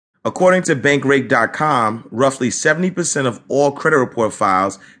According to bankrate.com, roughly 70% of all credit report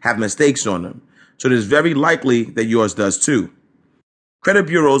files have mistakes on them, so it is very likely that yours does too. Credit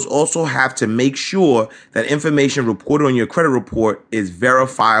bureaus also have to make sure that information reported on your credit report is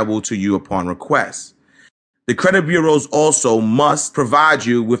verifiable to you upon request. The credit bureaus also must provide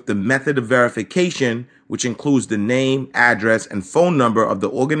you with the method of verification, which includes the name, address, and phone number of the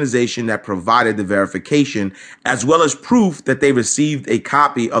organization that provided the verification, as well as proof that they received a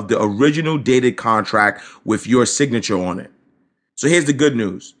copy of the original dated contract with your signature on it. So here's the good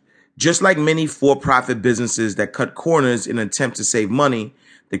news. Just like many for-profit businesses that cut corners in an attempt to save money,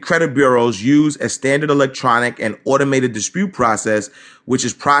 the credit bureaus use a standard electronic and automated dispute process, which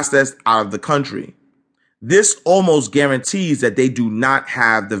is processed out of the country. This almost guarantees that they do not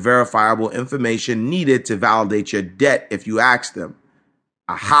have the verifiable information needed to validate your debt if you ask them.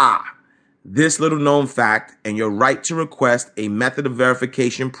 Aha! This little known fact and your right to request a method of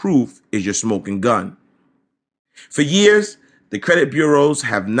verification proof is your smoking gun. For years, the credit bureaus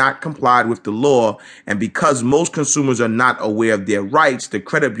have not complied with the law, and because most consumers are not aware of their rights, the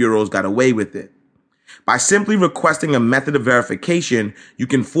credit bureaus got away with it. By simply requesting a method of verification, you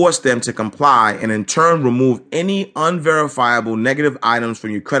can force them to comply and in turn remove any unverifiable negative items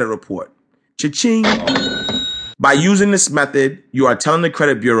from your credit report. Cha-ching! By using this method, you are telling the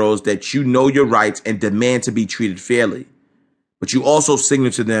credit bureaus that you know your rights and demand to be treated fairly. But you also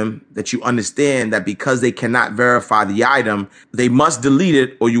signal to them that you understand that because they cannot verify the item, they must delete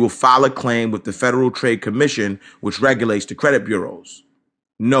it or you will file a claim with the Federal Trade Commission, which regulates the credit bureaus.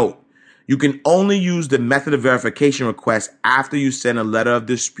 Note, you can only use the method of verification request after you send a letter of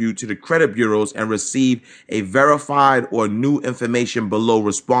dispute to the credit bureaus and receive a verified or new information below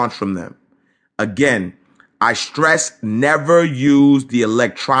response from them. Again, I stress never use the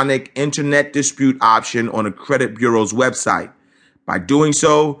electronic internet dispute option on a credit bureau's website. By doing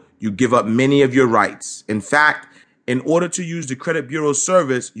so, you give up many of your rights. In fact, in order to use the credit bureau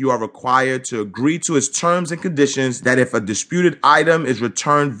service, you are required to agree to its terms and conditions that if a disputed item is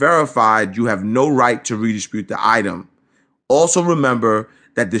returned verified, you have no right to redispute the item. Also remember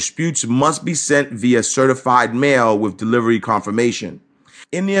that disputes must be sent via certified mail with delivery confirmation.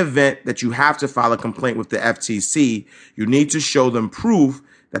 In the event that you have to file a complaint with the FTC, you need to show them proof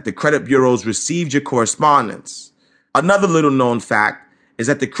that the credit bureaus received your correspondence. Another little known fact is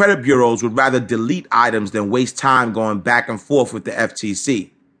that the credit bureaus would rather delete items than waste time going back and forth with the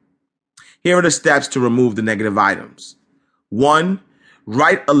FTC. Here are the steps to remove the negative items. 1.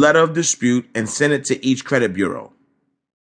 Write a letter of dispute and send it to each credit bureau.